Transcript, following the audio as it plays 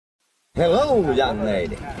Hello, young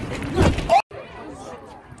lady.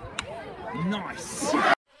 Nice.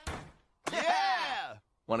 Yeah!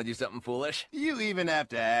 Want to do something foolish? You even have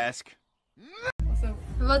to ask.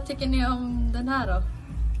 Vad tycker ni om den här då?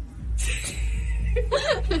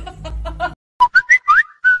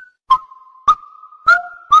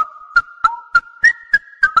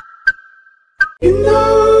 You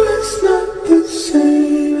know it's not the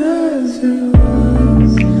same as it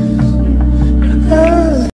was.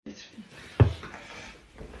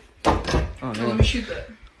 Oh, no. Let me shoot that.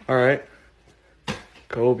 Alright.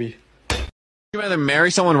 Kobe. Would you rather marry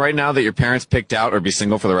someone right now that your parents picked out or be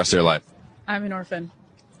single for the rest of your life? I'm an orphan.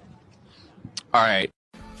 Alright.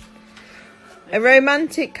 A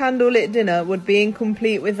romantic candlelit dinner would be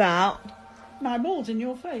incomplete without My balls in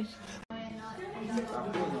your face.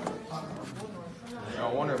 I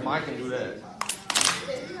wonder if Mike can do that.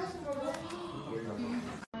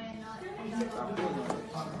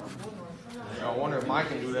 I wonder if Mike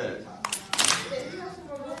can do that.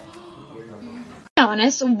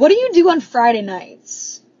 Honest, what do you do on Friday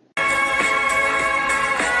nights?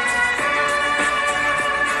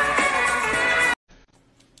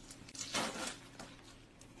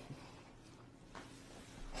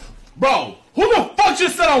 Bro, who the fuck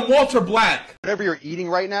just said I'm Walter Black? Whatever you're eating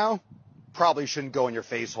right now probably shouldn't go in your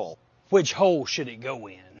face hole. Which hole should it go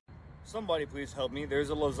in? Somebody please help me. There's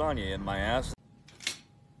a lasagna in my ass.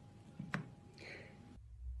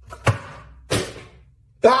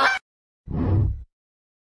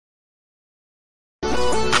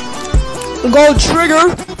 Gold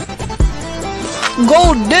trigger,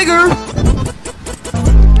 gold digger.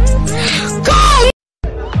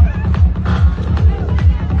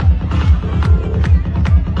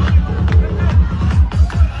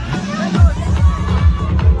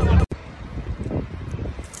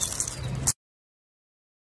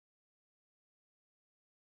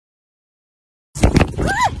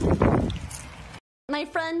 My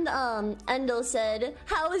friend, Endo said,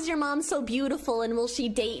 "How is your mom so beautiful and will she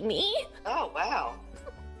date me?" Oh, wow.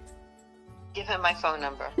 Give him my phone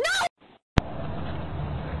number. No!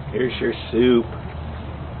 Here's your soup.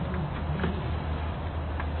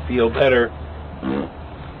 Feel better.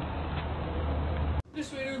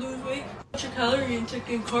 This way to lose weight. What's your calorie intake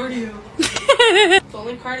and cardio? The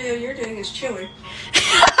only cardio you're doing is chewing.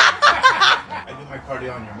 I do my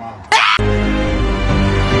cardio on your mom.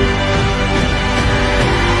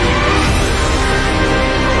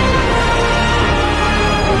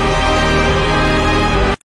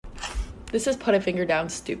 This is Put a Finger Down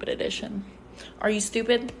Stupid Edition. Are you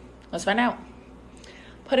stupid? Let's find out.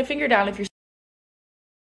 Put a finger down if you're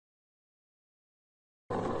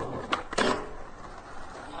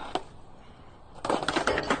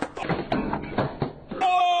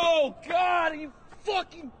Oh god, you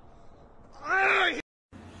fucking. Oh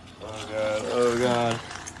god. Oh god.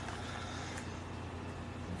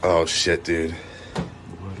 Oh shit, dude.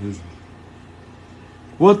 What is it?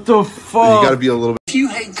 What the fuck? You gotta be a little bit. If you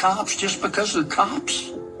hate cops just because they're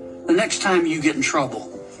cops, the next time you get in trouble,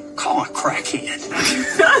 call a crackhead.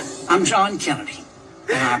 I'm John Kennedy,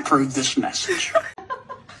 and I approve this message.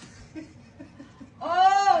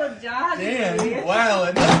 Oh, John. Damn, you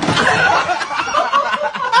wildin'.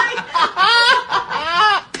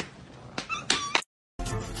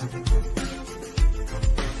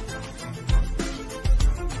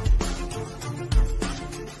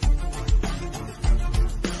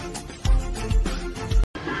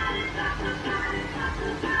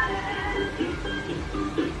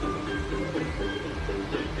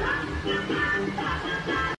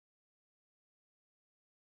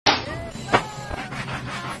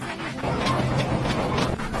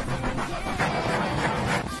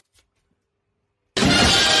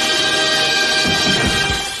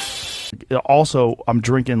 Also, I'm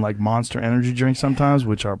drinking like Monster Energy drinks sometimes,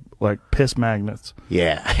 which are like piss magnets.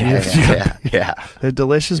 Yeah. They're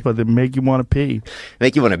delicious, but they make you want to pee.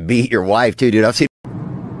 Make you want to beat your wife too, dude. I've seen.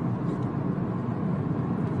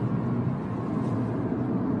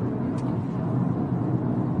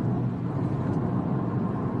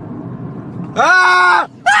 Ah!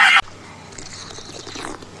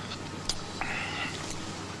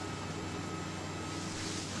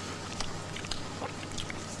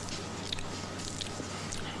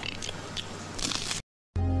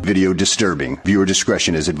 Video disturbing. Viewer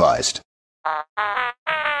discretion is advised.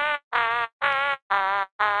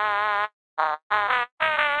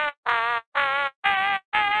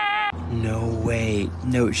 No, wait.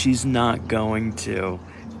 No, she's not going to.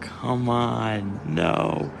 Come on.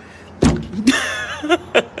 No.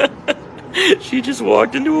 She just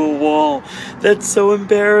walked into a wall. That's so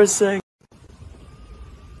embarrassing.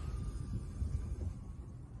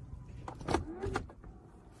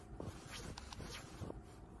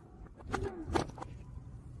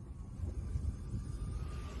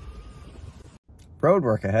 road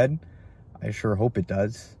work ahead. I sure hope it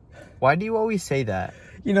does. Why do you always say that?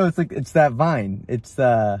 You know, it's that Vine. It's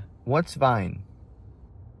What's Vine?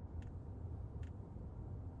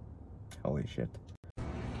 holy shit.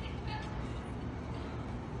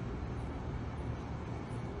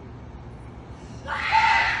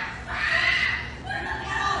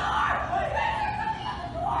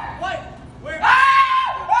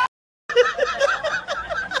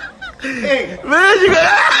 Hey, man, you got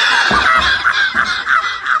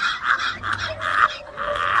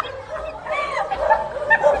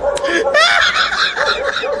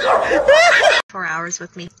 4 hours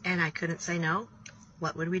with me and I couldn't say no,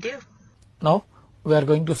 what would we do? Now we are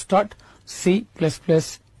going to start C++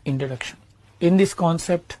 introduction. In this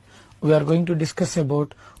concept, we are going to discuss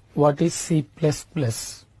about what is C++.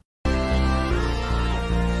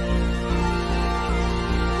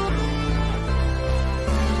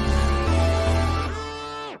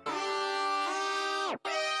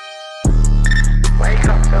 Wake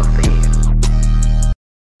up, filthy.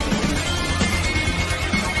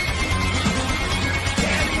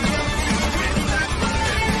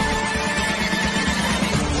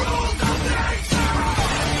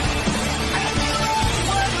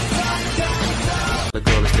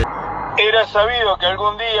 Era sabido que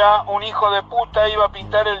algún día un hijo de puta iba a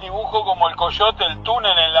pintar el dibujo como el coyote el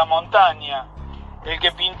túnel en la montaña. El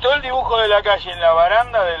que pintó el dibujo de la calle en la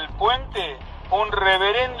baranda del puente, un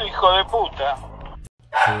reverendo hijo de puta.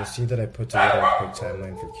 So you'll see that I put together a quick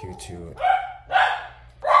timeline for Q2.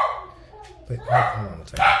 But hold on a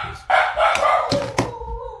second, please.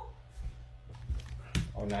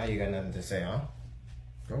 Oh, now you got nothing to say, huh?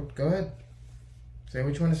 Go ahead. Say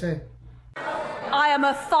what you want to say. I am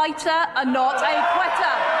a fighter and not a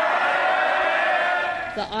quitter.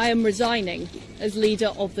 That I am resigning as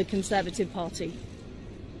leader of the Conservative Party.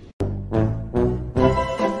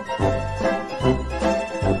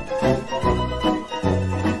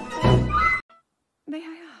 May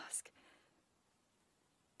I ask,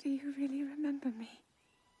 do you really remember me?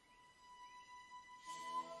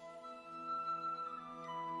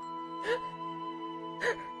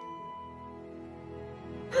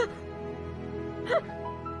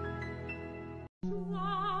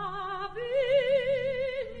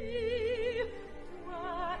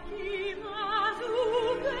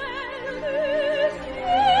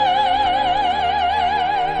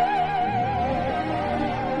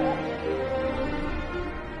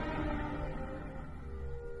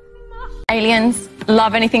 Aliens,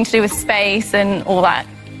 love anything to do with space and all that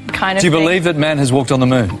kind of Do you thing. believe that man has walked on the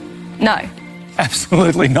moon? No.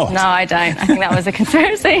 Absolutely not. No, I don't. I think that was a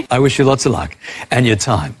conspiracy. I wish you lots of luck. And your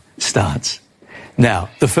time starts now.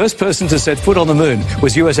 The first person to set foot on the moon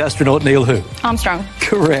was US astronaut Neil who? Armstrong.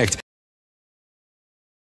 Correct.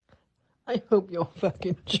 I hope you're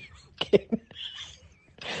fucking joking.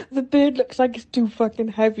 The bird looks like it's too fucking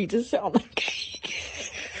heavy to sit on the cake.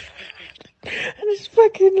 And it's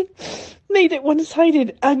fucking made it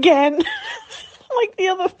one-sided again. Like the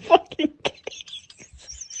other fucking cake.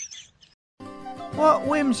 What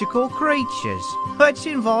whimsical creatures. Let's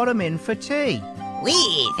invite them in for tea. Oui,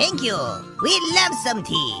 thank you. We love some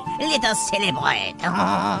tea. Let us celebrate.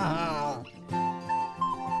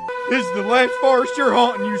 This is the last forest you're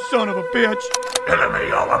haunting, you son of a bitch.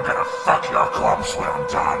 Enemy, I'm gonna fuck your corpse when I'm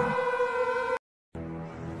done.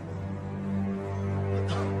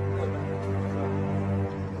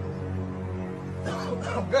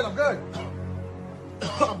 I'm good, I'm good.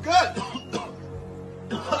 I'm good.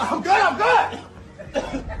 I'm good, I'm good.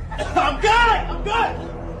 I'm good, I'm good.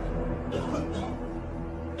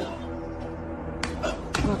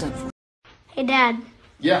 Hey, Dad.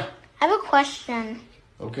 Yeah. I have a question.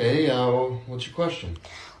 Okay, what's your question?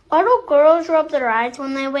 Why do girls rub their eyes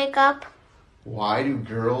when they wake up? Why do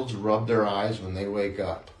girls rub their eyes when they wake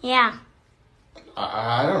up? Yeah,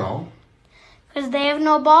 I don't know. because they have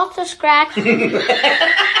no balls to scratch.